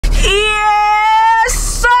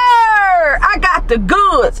the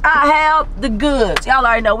goods. I have the goods. Y'all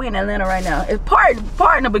already know we in Atlanta right now. It's part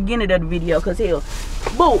in the beginning of the video, because hell,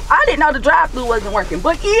 boo, I didn't know the drive-thru wasn't working.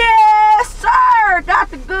 But yes, sir,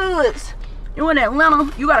 got the goods. You in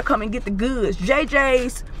Atlanta, you gotta come and get the goods.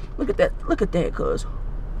 JJ's, look at that, cuz.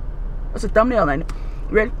 That's a thumbnail, ain't it?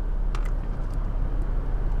 Ready?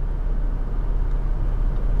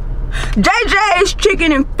 JJ's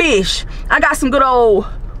chicken and fish. I got some good old, you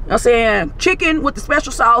know what I'm saying, chicken with the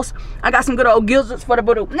special sauce. I got some good old gizzards for the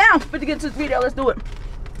butter. Now, to get to this video, let's do it.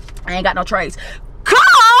 I ain't got no trays.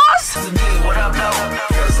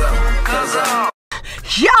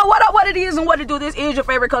 Yo, what it is and what to do. This is your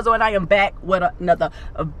favorite Cuzzo, and I am back with another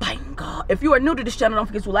banger. If you are new to this channel, don't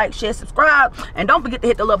forget to like, share, subscribe, and don't forget to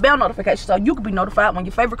hit the little bell notification so you can be notified when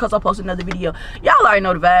your favorite Cuzzo posts another video. Y'all already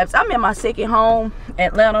know the vibes. I'm in my second home,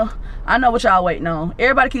 Atlanta. I know what y'all waiting on.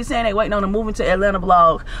 Everybody keeps saying they waiting on the moving to Atlanta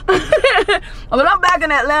vlog. But I'm back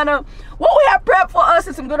in Atlanta. What we have prepped for us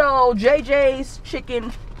is some good old JJ's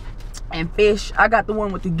chicken and fish. I got the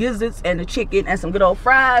one with the gizzards and the chicken and some good old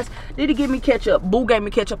fries. Did he give me ketchup? Boo gave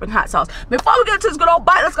me ketchup and hot sauce. Before we get to this good old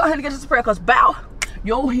bite, let's go ahead and get this prayer, because bow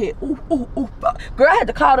your head. Ooh, ooh, ooh. Girl, I had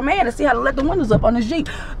to call the man to see how to let the windows up on this Jeep.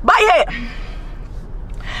 Bite your head.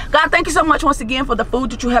 God, thank you so much once again for the food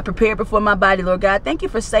that you have prepared before my body, Lord God. Thank you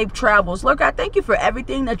for safe travels. Lord God, thank you for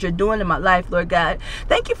everything that you're doing in my life, Lord God.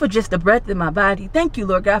 Thank you for just the breath in my body. Thank you,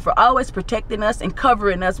 Lord God, for always protecting us and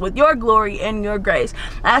covering us with your glory and your grace.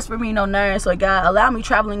 Ask for me no nerves, Lord God. Allow me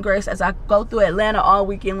traveling grace as I go through Atlanta all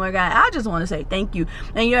weekend, Lord God. I just want to say thank you.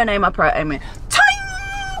 In your name I pray, amen.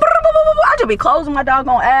 I just be closing my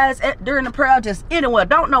doggone eyes during the prayer, just anywhere.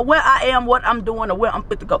 Don't know where I am, what I'm doing, or where I'm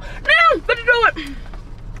fit to go. Now I'm fit to do it.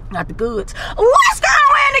 Got the goods. Let's go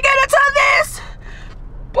in to get into this.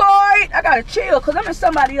 Boy, I gotta chill because I'm in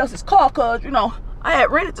somebody else's car, because, you know, I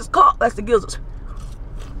had rented this car. That's the gizzards.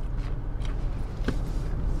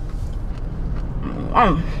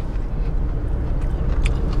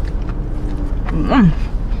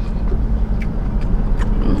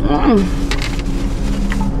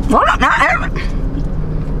 Hold up now,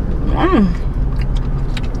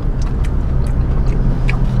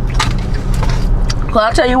 Well,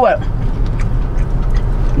 I'll tell you what,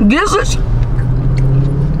 gizzards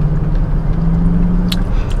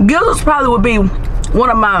probably would be one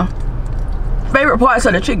of my favorite parts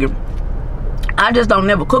of the chicken. I just don't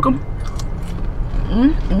never cook them.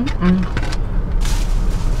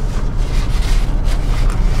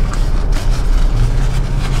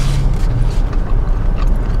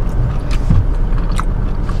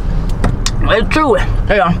 It's true,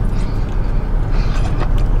 yeah.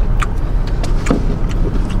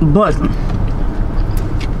 Buzzing.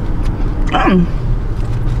 I'm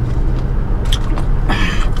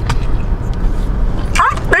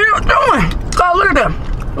still doing. Oh, look at that.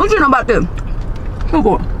 What you know about this? Look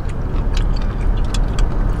at.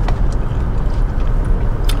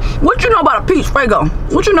 What you know about a peach fago?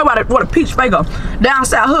 What you know about what a peach fago? Down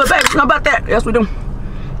south hood, baby. You know about that? Yes, we do.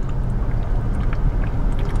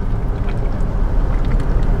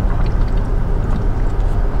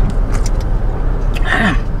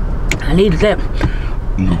 I needed that.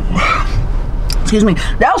 Excuse me.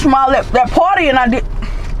 That was from all that party, and I did.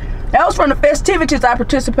 That was from the festivities I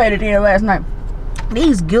participated in last night.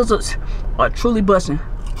 These gizzards are truly busting.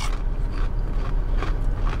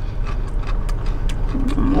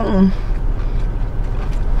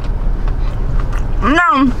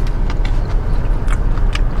 Now,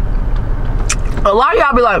 a lot of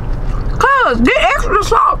y'all be like, "Cuz, did extra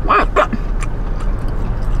salt?"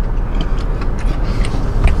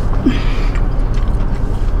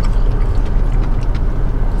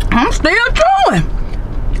 I'm still chewing.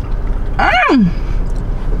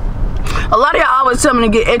 A lot of y'all always tell me to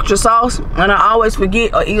get extra sauce, and I always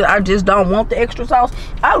forget, or either I just don't want the extra sauce.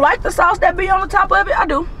 I like the sauce that be on the top of it. I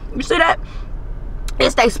do. You see that?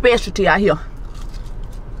 It's their specialty out here.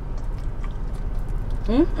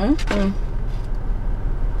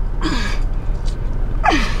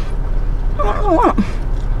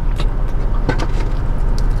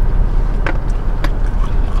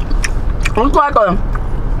 Looks like a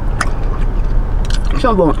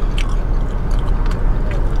something.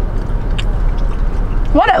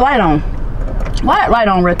 Why that light on? Why that light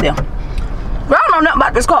on right there? But I don't know nothing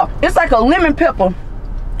about this car. It's like a lemon pepper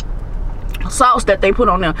sauce that they put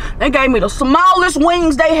on there. They gave me the smallest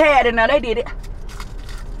wings they had, and now they did it.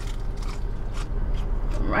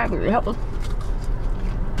 Right, help us.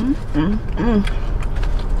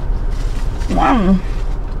 Wow.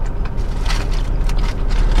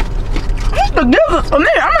 It's the gizzards for me.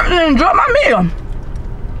 I'm not gonna enjoy my meal.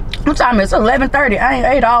 What time is it? It's 11:30. I ain't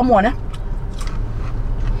ate all morning.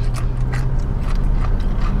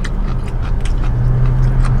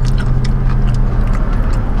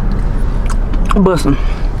 Bustin'.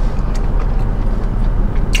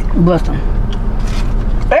 Bustin'.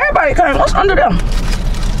 Everybody came. What's under there?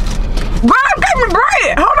 God gave me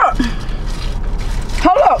bread. Hold up.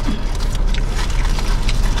 Hold up.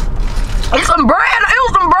 It's some bread. It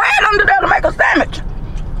was some bread under there to make a sandwich.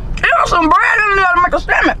 It was some bread under there to make a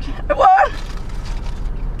sandwich. It was.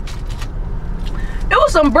 It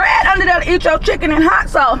was some bread under there to eat your chicken and hot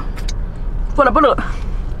sauce. Put up, put up.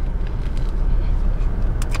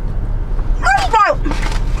 Like,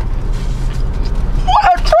 what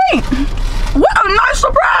a treat! What a nice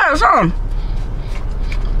surprise, huh?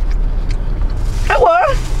 It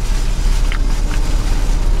was.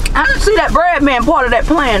 I didn't see that bread being part of that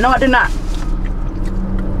plan. No, I did not.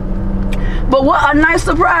 But what a nice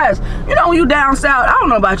surprise. You know, when you down south, I don't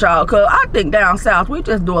know about y'all, cause I think down south we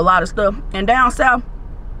just do a lot of stuff. And down south,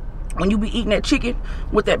 when you be eating that chicken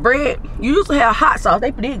with that bread, you used to have hot sauce.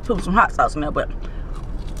 They did put some hot sauce in there, but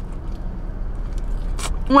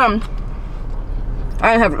when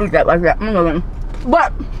I didn't have to eat that like that.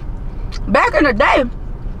 But back in the day,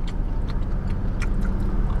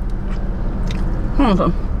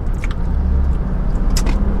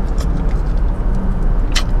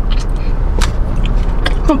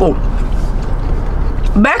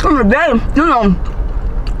 back in the day, you know,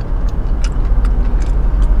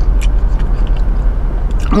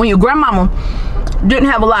 when your grandmama didn't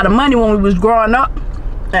have a lot of money when we was growing up,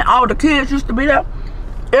 and all the kids used to be there,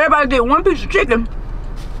 everybody get one piece of chicken,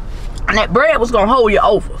 and that bread was gonna hold you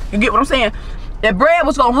over. You get what I'm saying? That bread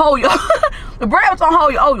was gonna hold you. The bread was gonna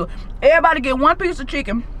hold you over. Everybody get one piece of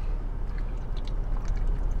chicken.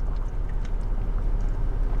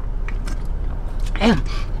 Damn.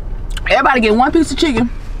 Everybody get one piece of chicken,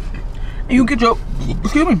 and you get your,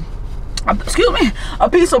 excuse me, a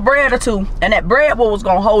piece of bread or two, and that bread was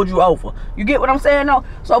gonna hold you over. You get what I'm saying, though?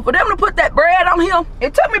 So for them to put that bread on here,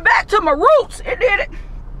 it took me back to my roots. It did it.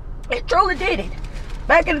 It truly did it.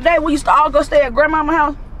 Back in the day, we used to all go stay at grandmama's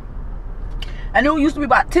house, and there used to be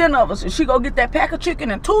about 10 of us, and she go get that pack of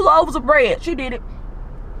chicken and 2 loaves of bread. She did it.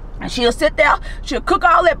 And she'll sit there, she'll cook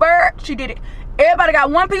all that bird. She did it. Everybody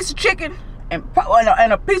got one piece of chicken and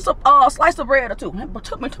a piece of slice of bread or 2. It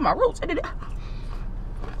took me to my roots. It did it.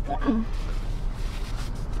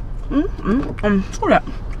 Who that?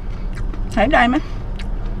 Hey, Diamond.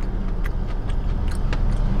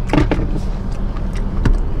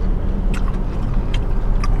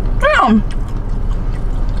 Damn.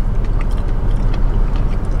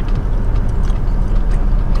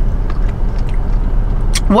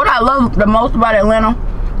 What I love the most about Atlanta,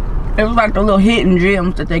 it was like the little hidden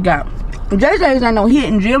gems that they got. JJ's ain't no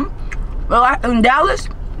hidden gem, but like in Dallas,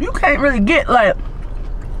 you can't really get like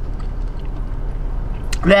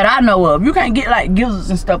that I know of. You can't get like gizzards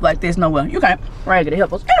and stuff like this nowhere. You can't. Right, to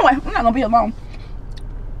help us. Anyway, I'm not gonna be alone.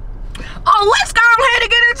 Oh, let's go ahead and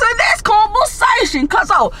get into this conversation. Cause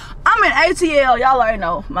I'm in ATL. Y'all already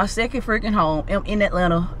know my second freaking home. I'm in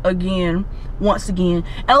Atlanta again, once again.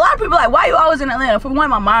 And a lot of people are like, why you always in Atlanta? For one,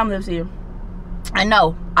 my mom lives here. I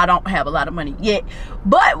know I don't have a lot of money yet,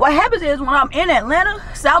 but what happens is when I'm in Atlanta,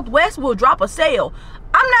 Southwest will drop a sale.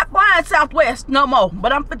 I'm not flying Southwest no more,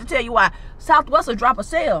 but I'm fit to tell you why. Southwest will drop a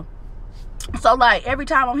sale. So like every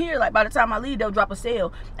time I'm here, like by the time I leave, they'll drop a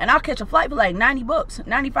sale, and I'll catch a flight for like $90,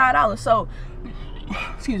 $95. So,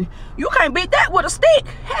 excuse me, you can't beat that with a stick.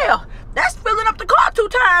 Hell, that's filling up the car 2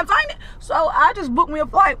 times, ain't it? So I just booked me a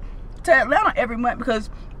flight to Atlanta every month because,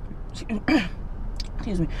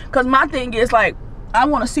 excuse me, because my thing is like I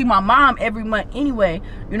want to see my mom every month anyway.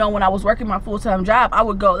 You know, when I was working my full-time job, I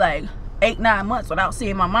would go like 8-9 months without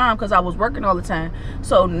seeing my mom because I was working all the time.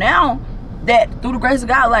 So now that through the grace of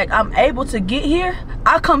God, like I'm able to get here,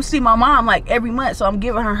 I come see my mom like every month. So I'm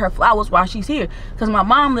giving her flowers while she's here because my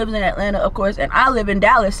mom lives in Atlanta, of course, and I live in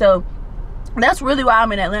Dallas. So that's really why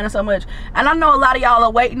I'm in Atlanta so much. And I know a lot of y'all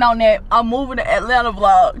are waiting on that I'm moving to Atlanta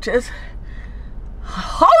vlog. Just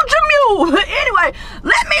hold your mule. Anyway,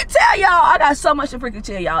 let me tell y'all, I got so much to freaking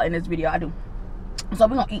tell y'all in this video. I do. So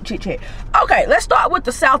we're gonna eat chit chat. Okay, let's start with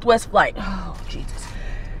the Southwest flight. Oh Jesus.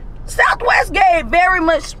 Southwest gave very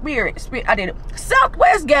much spirit. I did it.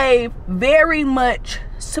 Southwest gave very much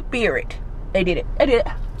spirit. They did it. They did it.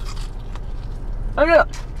 Look up.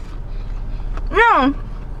 Yeah.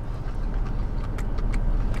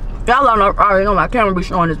 Y'all already know my camera be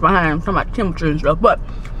showing this behind. Talking about temperature and stuff, but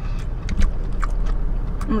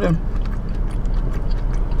okay.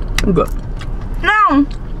 I'm good. Now,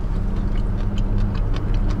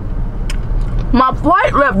 my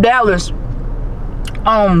flight left Dallas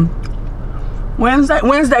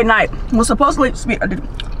Wednesday night. Was supposed to spit.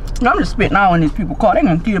 I'm just spitting out in these people's car. They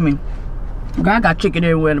gonna kill me. I got chicken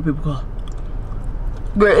everywhere in the people's car.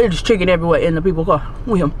 Girl, it's chicken everywhere in the people's car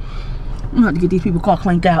with him. I'm gonna have to get these people's car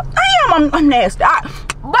cleaned out. I'm nasty.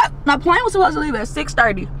 But my plane was supposed to leave at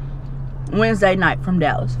 6:30 Wednesday night from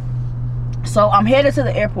Dallas. So I'm headed to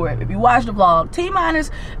the airport. If you watch the vlog,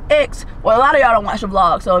 T-X, well, a lot of y'all don't watch the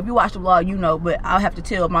vlog, so if you watch the vlog, you know, but I'll have to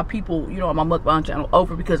tell my people, you know, on my mukbang channel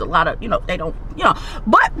over, because a lot of, you know, they don't, you know.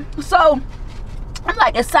 But, so, I'm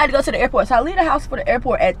like excited to go to the airport. So I leave the house for the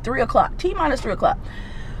airport at 3 o'clock, T-minus 3 o'clock.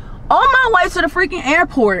 On my way to the freaking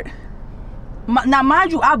airport, now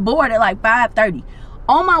mind you, I board at like 5:30.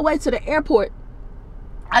 On my way to the airport,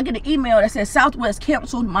 I get an email that says Southwest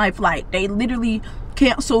canceled my flight. They literally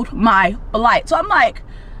canceled my flight. So I'm like,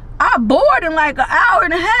 I board in like an hour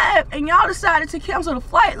and a half and y'all decided to cancel the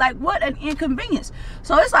flight. Like, what an inconvenience.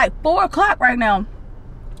 So it's like 4 o'clock right now.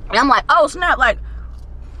 And I'm like, oh snap, like,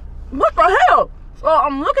 what the hell? So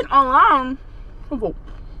I'm looking online to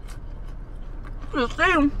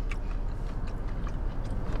see.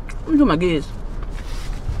 Let me do my guess.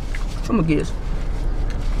 I'm gonna guess.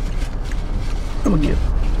 I'm gonna guess.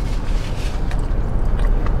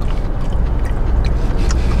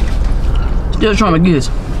 Still trying to guess.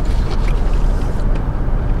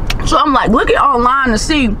 So I'm like looking online to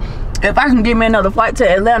see if I can get me another flight to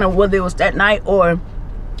Atlanta, whether it was that night or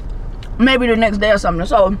maybe the next day or something.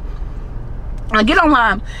 So I get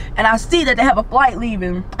online and I see that they have a flight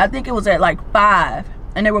leaving. I think it was at like 5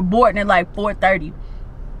 and they were boarding at like 4:30.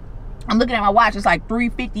 I'm looking at my watch, it's like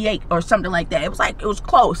 3:58 or something like that. It was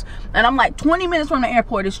close. And I'm like 20 minutes from the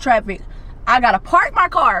airport, it's traffic. I gotta park my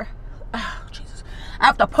car. Oh, Jesus. I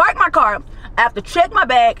have to park my car. I have to check my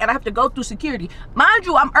bag and I have to go through security. Mind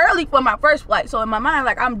you, I'm early for my first flight. So in my mind,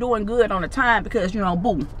 like, I'm doing good on the time because, you know,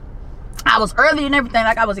 boom. I was early and everything.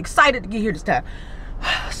 Like, I was excited to get here this time.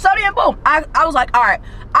 So then, boom, I was like, all right,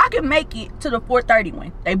 I can make it to the 4:30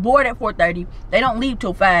 one. They board at 4:30. They don't leave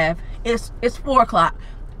till 5. It's 4 o'clock.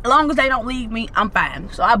 As long as they don't leave me, I'm fine.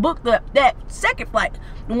 So I booked that second flight,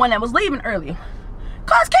 the one that was leaving earlier.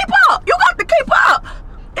 Cuz, keep up. You got to keep up.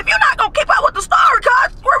 If you're not going to keep up with the story,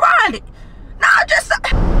 cuz, rewind it. Nah, just...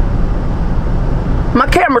 My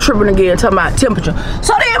camera tripping again, talking about temperature.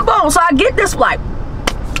 So then, boom, so I get this flight.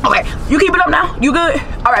 Okay, you keep it up now? You good?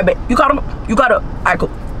 All right, babe. You caught up? You caught up? All right, cool.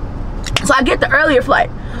 So I get the earlier flight.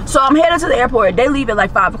 So I'm headed to the airport. They leave at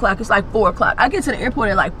like 5 o'clock. It's like 4 o'clock. I get to the airport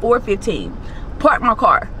at like 4:15. Park my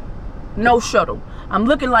car. No shuttle. I'm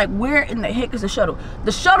looking like, where in the heck is the shuttle?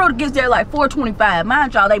 The shuttle gets there like 4:25.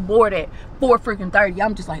 Mind y'all, they board at 4:30.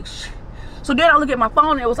 I'm just like, shh. So then I look at my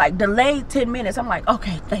phone and it was like delayed 10 minutes. I'm like,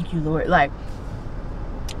 okay, thank you, Lord. Like,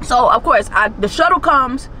 so of course, the shuttle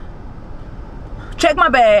comes, check my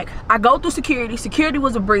bag. I go through security. Security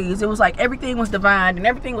was a breeze. It was like everything was divine and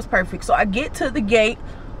everything was perfect. So I get to the gate.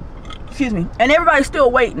 Excuse me, and everybody's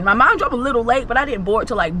still waiting. My mind dropped a little late, but I didn't board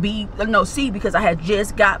to like C, because I had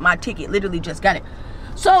just got my ticket, literally just got it.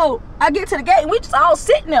 So I get to the gate and we just all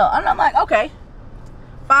sitting there, and I'm like, okay,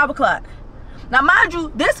 5 o'clock. Now mind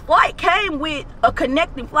you, this flight came with a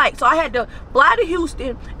connecting flight, so I had to fly to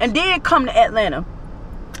Houston and then come to Atlanta.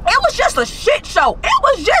 It was just a shit show. It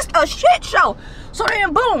was just a shit show. So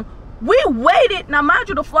then, boom, we waited. Now mind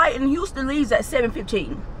you, the flight in Houston leaves at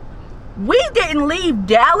 7:15. We didn't leave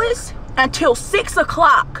Dallas until 6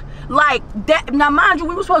 o'clock. Like that. Now mind you,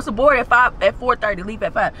 we were supposed to board at 4:30, leave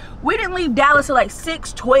at 5. We didn't leave Dallas at like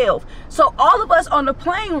 6:12. So all of us on the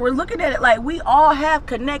plane were looking at it like, we all have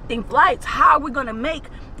connecting flights. How are we gonna make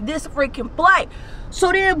this freaking flight?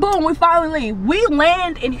 So then, boom, we finally leave. We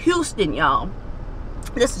land in Houston, y'all.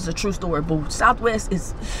 This is a true story, boo. Southwest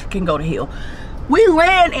can go to hell. We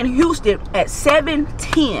land in Houston at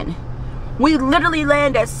 7:10. We literally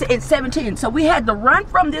land at 7:10. So we had to run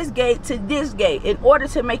from this gate to this gate in order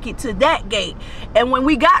to make it to that gate. And when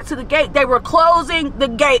we got to the gate, they were closing the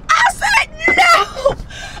gate. I said, no!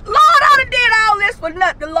 Lord, I done did all this for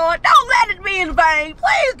nothing, Lord. Don't let it be in vain.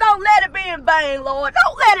 Please don't let it be in vain, Lord.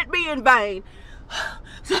 Don't let it be in vain.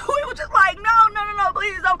 So we were just like, no,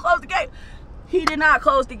 please don't close the gate. He did not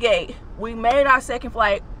close the gate. We made our second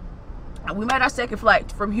flight. We made our second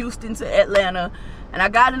flight from Houston to Atlanta. And I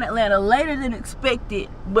got in Atlanta later than expected,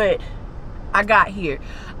 but I got here.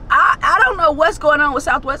 I don't know what's going on with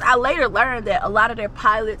Southwest. I later learned that a lot of their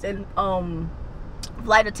pilots and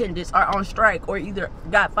flight attendants are on strike or either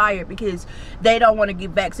got fired because they don't want to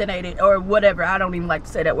get vaccinated or whatever. I don't even like to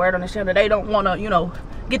say that word on the channel. They don't want to, you know,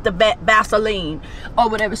 get the Vaseline or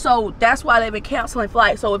whatever. So that's why they've been canceling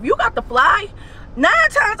flights. So if you got to fly, 9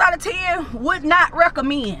 times out of 10 would not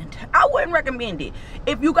recommend. I wouldn't recommend it.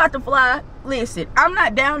 If you got to fly, listen, I'm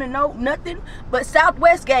not down and nothing, but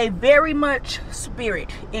Southwest gave very much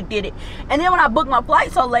spirit. It did it. And then when I booked my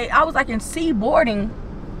flight so late, I was like in C boarding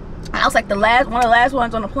And I was like one of the last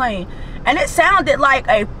ones on the plane. And it sounded like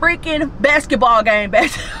a freaking basketball game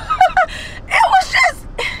back it was just,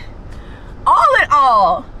 all in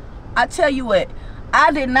all, I tell you what,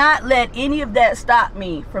 I did not let any of that stop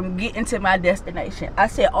me from getting to my destination. I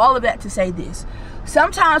said all of that to say this.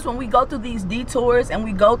 Sometimes when we go through these detours and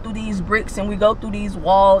we go through these bricks and we go through these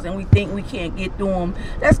walls and we think we can't get through them,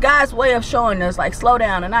 that's God's way of showing us, like, slow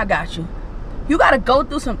down and I got you. You got to go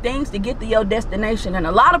through some things to get to your destination. And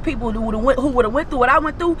a lot of people who would have went through what I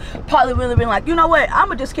went through probably really been like, you know what, I'm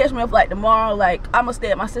going to just catch me up like tomorrow. Like, I'm going to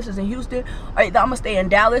stay at my sister's in Houston, or I'm going to stay in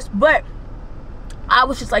Dallas. But I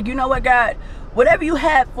was just like, you know what, God, whatever you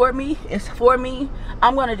have for me is for me.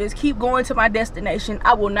 I'm going to just keep going to my destination.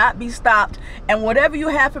 I will not be stopped. And whatever you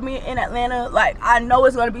have for me in Atlanta, like, I know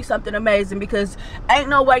it's going to be something amazing, because ain't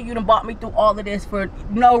no way you done brought me through all of this for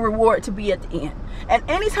no reward to be at the end. And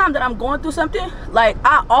anytime that I'm going through something, like,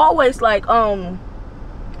 I always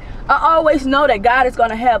know that God is going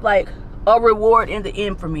to have, like, a reward in the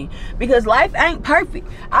end for me, because life ain't perfect.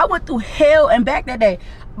 I went through hell and back that day.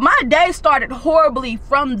 My day started horribly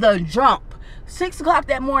from the jump. 6 o'clock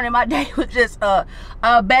that morning, my day was just a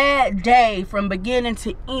bad day from beginning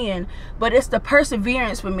to end. But it's the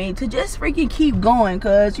perseverance for me to just freaking keep going,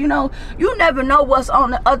 because, you know, you never know what's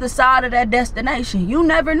on the other side of that destination. You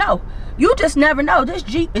never know. You just never know. This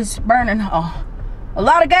Jeep is burning a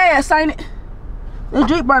lot of gas, ain't it? This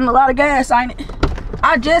Jeep burning a lot of gas, ain't it?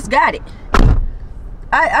 I just got it.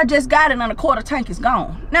 I just got it and a quarter tank is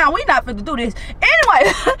gone. Now, we not finna do this.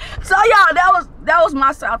 Anyway, so y'all, that was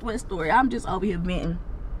my Southwest story. I'm just over here venting.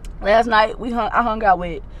 Last night, I hung out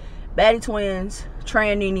with Batty Twins,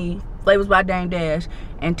 Trey and Nene, Flavors by Dame Dash,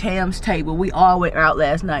 and Tam's Table. We all went out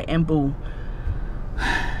last night, and boom.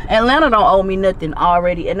 Atlanta don't owe me nothing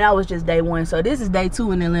already, and that was just day 1. So this is day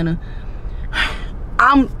 2 in Atlanta.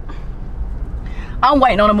 I'm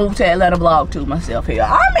waiting on a move to Atlanta vlog too myself here.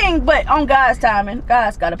 I mean, but on God's timing,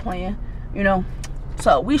 God's got a plan, you know.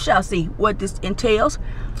 So we shall see what this entails.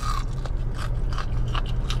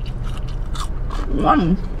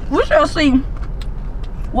 We shall see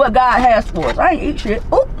what God has for us. I ain't eat shit.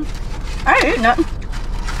 Oop, I ain't eat nothing.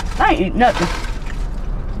 I ain't eat nothing.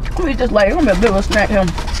 Let me eat this later. I'm gonna be a bit of a snack here.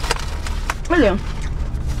 Look at him.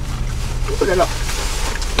 Put it up.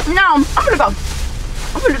 No, I'm gonna go.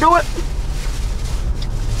 I'm gonna do it.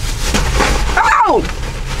 Oh!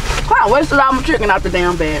 I wasted all my chicken out the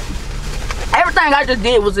damn bag. Everything I just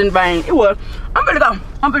did was in vain. It was. I'm gonna go.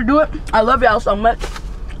 I'm gonna do it. I love y'all so much.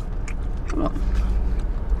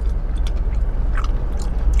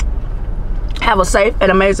 Have a safe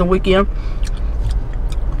and amazing weekend.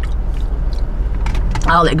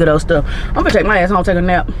 All that good old stuff. I'm gonna take my ass home, take a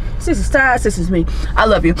nap. Sis is tired, sis is me. I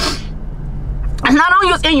love you. It's not on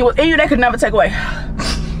you, it's in you. It's in you, they could never take away.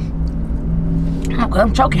 Okay,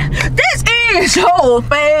 I'm choking. This is your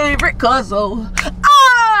favorite Cuzzo.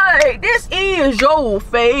 This is your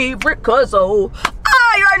favorite Cuzzo.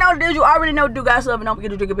 You already know this. You already know. Do guys love and don't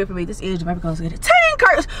forget to drink a bit for me. This is your favorite Cuzzo. Team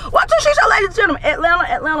Curtis. What the shit, y'all, ladies and gentlemen? Atlanta,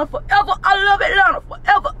 Atlanta forever. I love Atlanta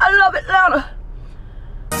forever. I love Atlanta.